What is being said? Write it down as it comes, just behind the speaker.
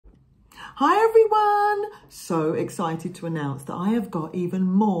Hi everyone! So excited to announce that I have got even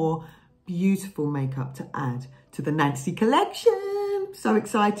more beautiful makeup to add to the Nancy collection. So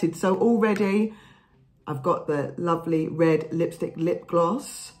excited. So already I've got the lovely red lipstick lip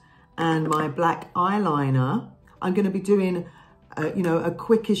gloss and my black eyeliner. I'm going to be doing a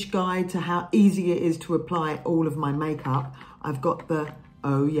quickish guide to how easy it is to apply all of my makeup. I've got the,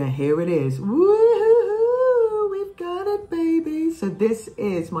 oh yeah, here it is. Woohoo! We've got it, baby. So this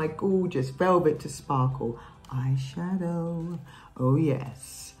is my gorgeous Velvet to Sparkle eyeshadow. Oh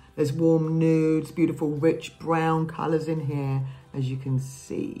yes. There's warm nudes, beautiful rich brown colors in here, as you can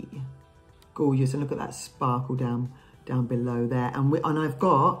see. Gorgeous. And look at that sparkle down below there. And I've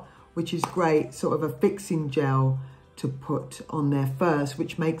got, which is great, sort of a fixing gel to put on there first,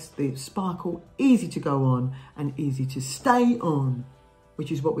 which makes the sparkle easy to go on and easy to stay on,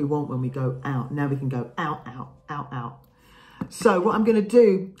 which is what we want when we go out. Now we can go out, out, out, out. So what I'm going to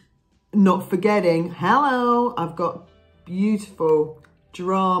do, not forgetting, hello, I've got beautiful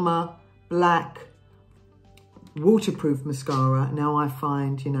Drama black waterproof mascara. Now I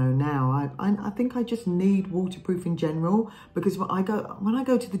find, now I think I just need waterproof in general, because when I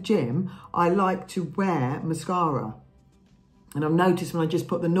go to the gym, I like to wear mascara. And I've noticed when I just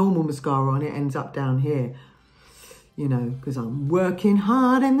put the normal mascara on, it ends up down here, because I'm working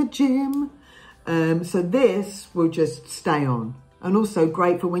hard in the gym. So this will just stay on. And also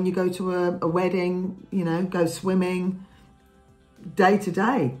great for when you go to a wedding, go swimming day to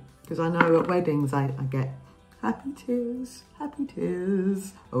day. Because I know at weddings I get happy tears, happy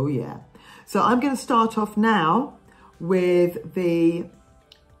tears. Oh yeah. So I'm going to start off now with the,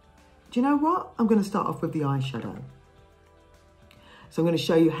 do you know what? I'm going to start off with the eyeshadow. So I'm going to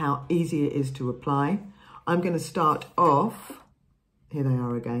show you how easy it is to apply. I'm going to start off, here they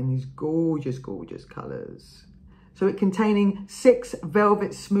are again, these gorgeous, gorgeous colours. So it containing 6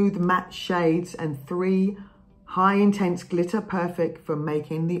 velvet smooth matte shades and 3 high intense glitter, perfect for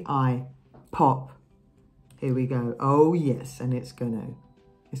making the eye pop. Here we go. Oh yes, and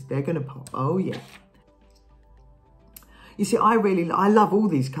they're gonna pop. Oh yeah. You see, I love all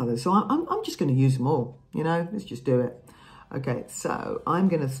these colours, so I'm just gonna use them all. Let's just do it. Okay, so I'm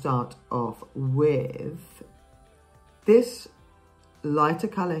gonna start off with this lighter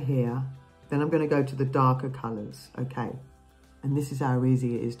colour here. Then I'm gonna go to the darker colours. Okay, and this is how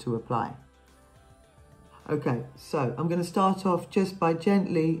easy it is to apply. Okay, so I'm going to start off just by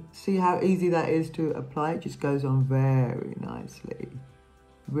gently, see how easy that is to apply. It just goes on very nicely.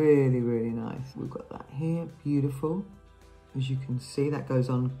 Really, really nice. We've got that here, beautiful. As you can see, that goes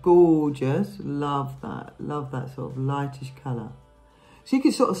on gorgeous. Love that sort of lightish colour. So you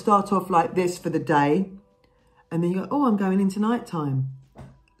can sort of start off like this for the day. And then you go, oh, I'm going into nighttime.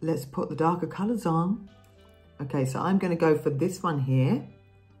 Let's put the darker colours on. Okay, so I'm going to go for this one here.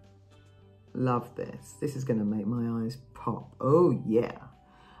 Love this. This is going to make my eyes pop. Oh, yeah.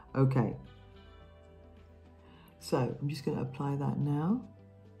 Okay. So I'm just going to apply that now.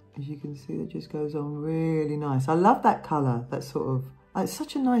 As you can see, it just goes on really nice. I love that colour. That sort of, it's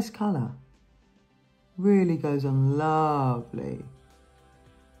such a nice colour. Really goes on lovely.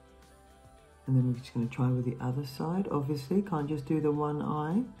 And then we're just going to try with the other side. Obviously, can't just do the one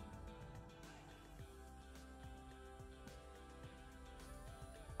eye.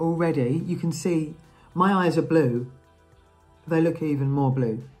 Already, you can see my eyes are blue. They look even more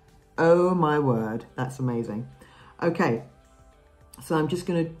blue. Oh my word, that's amazing. Okay, so I'm just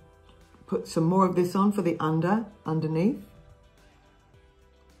going to put some more of this on for the underneath.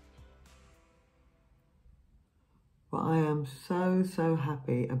 But I am so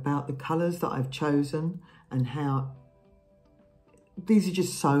happy about the colours that I've chosen and how these are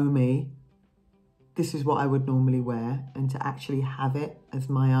just so me. This is what I would normally wear, and to actually have it as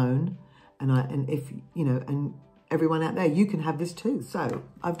my own, and if and everyone out there, you can have this too. So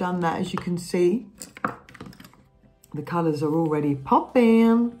I've done that. As you can see, the colours are already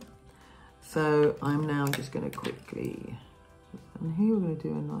popping. So I'm now just going to quickly, and here we're going to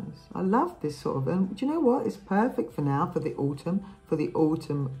do a nice, I love this sort of, and do you know what? It's perfect for now, for the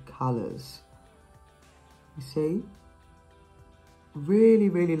autumn colours. You see? Really,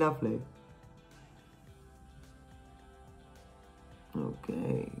 really lovely.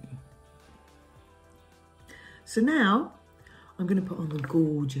 Okay. So now I'm going to put on the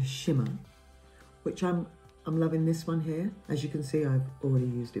gorgeous shimmer, which I'm loving this one here. As you can see, I've already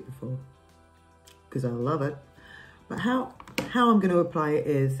used it before because I love it. But how I'm going to apply it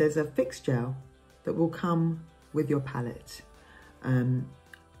is there's a fixed gel that will come with your palette.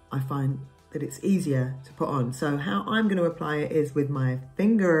 I find that it's easier to put on. So how I'm going to apply it is with my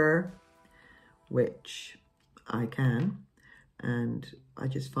finger, which I can. And I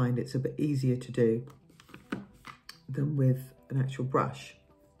just find it's a bit easier to do than with an actual brush.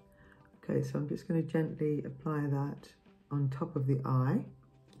 Okay, so I'm just going to gently apply that on top of the eye.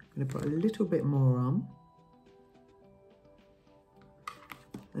 I'm going to put a little bit more on.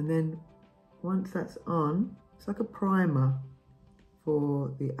 And then once that's on, it's like a primer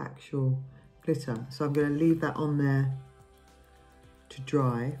for the actual glitter. So I'm going to leave that on there to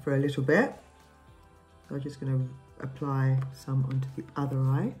dry for a little bit. So I'm just going to apply some onto the other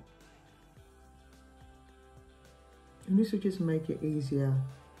eye. And this will just make it easier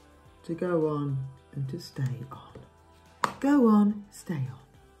to go on and to stay on. Go on, stay on.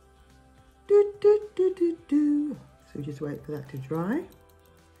 Do, do, do, do, do. So just wait for that to dry.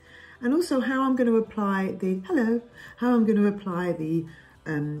 And also how I'm going to apply the, how I'm going to apply the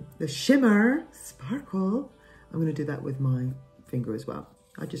shimmer sparkle. I'm going to do that with my finger as well.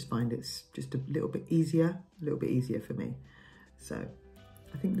 I just find it's just a little bit easier for me. So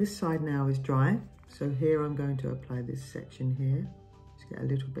I think this side now is dry. So here I'm going to apply this section here. Just get a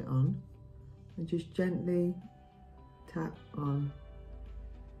little bit on and just gently tap on.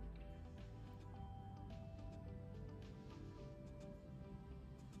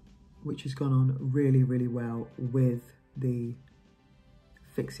 Which has gone on really, really well with the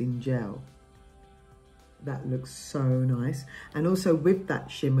fixing gel. That looks so nice. And also with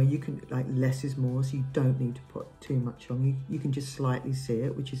that shimmer, you can, like, less is more, so you don't need to put too much on. You can just slightly see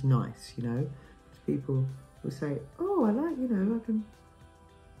it, which is nice, you know. Because people will say, oh, I like, you know, I can,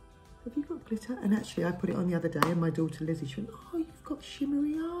 have you got glitter? And actually I put it on the other day and my daughter Lizzie, she went, oh, you've got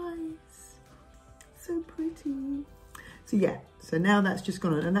shimmery eyes. So pretty. So yeah, so now that's just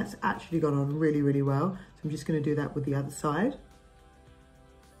gone on, and that's actually gone on really, really well. So I'm just going to do that with the other side.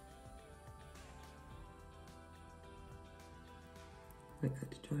 Make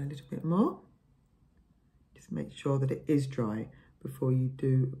that to dry a little bit more. Just make sure that it is dry before you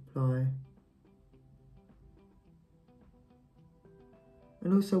do apply.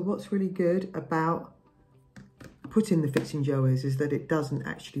 And also what's really good about putting the fixing gel is that it doesn't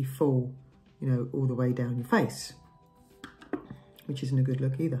actually fall, you know, all the way down your face, which isn't a good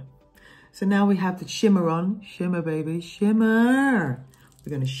look either. So now we have the shimmer on. Shimmer, baby, shimmer. We're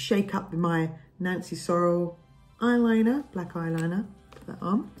going to shake up my Nancy Sorrell eyeliner, black eyeliner. Put that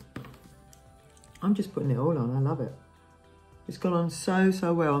on. I'm just putting it all on. I love it. It's gone on so,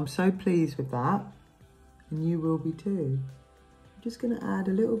 so well. I'm so pleased with that. And you will be too. I'm just going to add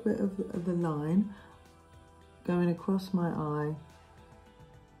a little bit of the line going across my eye.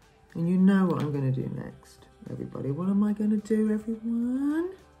 And you know what I'm going to do next. Everybody, what am I going to do,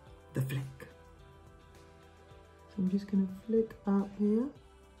 everyone? The flick. So I'm just going to flick up here.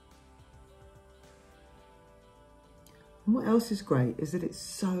 And what else is great is that it's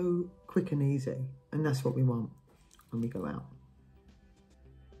so quick and easy, and that's what we want when we go out.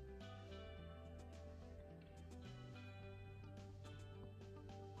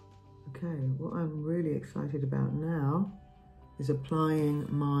 Okay, what I'm really excited about now is applying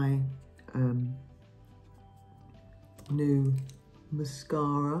my new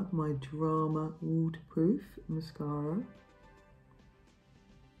mascara, my Drama Waterproof Mascara.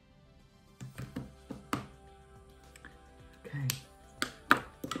 Okay,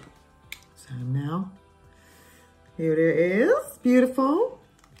 so now, here it is, beautiful.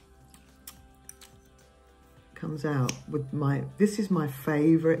 Comes out with my, this is my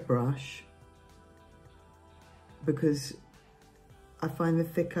favorite brush because I find the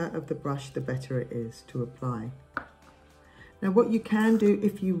thicker of the brush, the better it is to apply. Now what you can do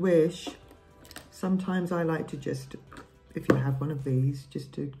if you wish, sometimes I like to just, if you have one of these,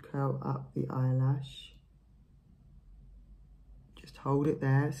 just to curl up the eyelash. Just hold it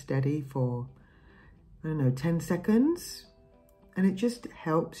there steady for, I don't know, 10 seconds. And it just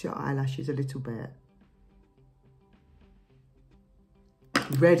helps your eyelashes a little bit.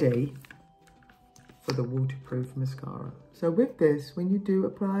 Ready for the waterproof mascara. So with this, when you do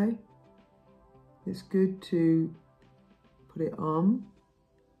apply, it's good to put it on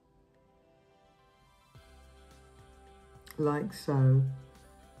like so,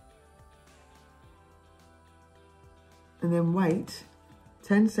 and then wait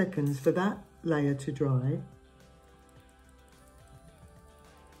 10 seconds for that layer to dry.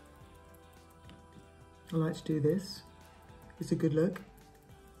 I like to do this, it's a good look.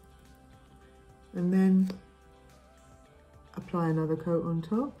 And then apply another coat on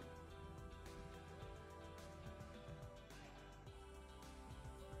top.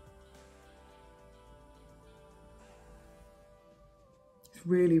 It's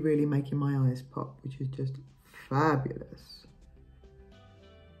really, really making my eyes pop, which is just fabulous.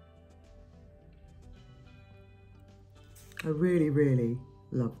 I really, really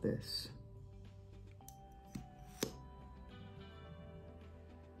Love this.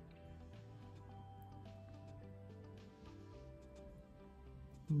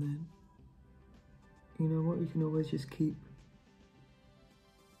 And then, you know what, you can always just keep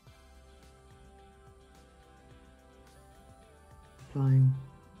applying.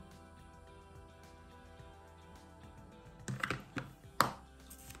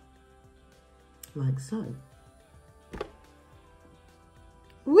 Like so.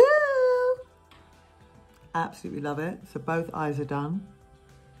 Woo! Absolutely love it. So both eyes are done.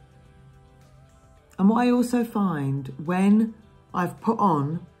 And what I also find when I've put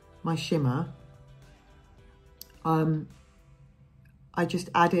on my shimmer, I just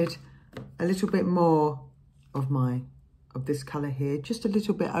added a little bit more of this colour here, just a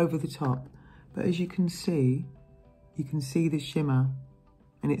little bit over the top. But as you can see the shimmer,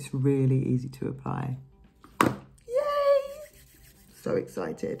 and it's really easy to apply. Yay! So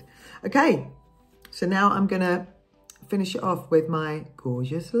excited. Okay, so now I'm gonna finish it off with my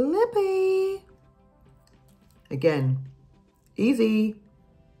gorgeous lippy. Again, easy.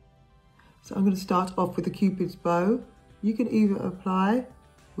 So I'm gonna start off with the Cupid's bow. You can either apply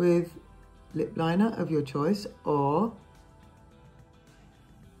with lip liner of your choice, or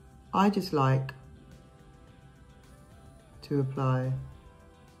I just like to apply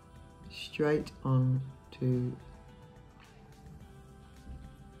straight on to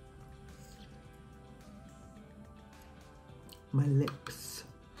my lips.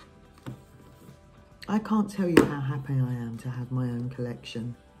 I can't tell you how happy I am to have my own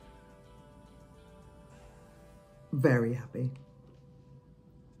collection. Very happy.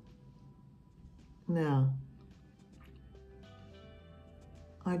 Now,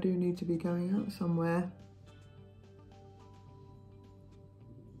 I do need to be going out somewhere.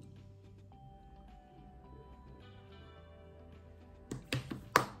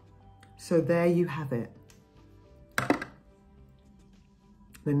 So there you have it.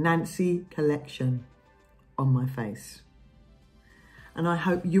 The Nancy collection on my face. And I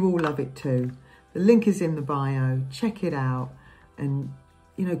hope you all love it too. The link is in the bio. Check it out. And,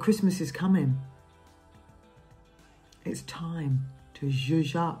 you know, Christmas is coming. It's time to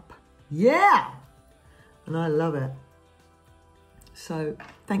zhuzh up. Yeah! And I love it. So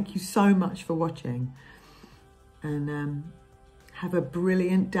thank you so much for watching. And have a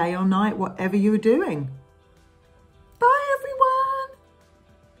brilliant day or night, whatever you're doing.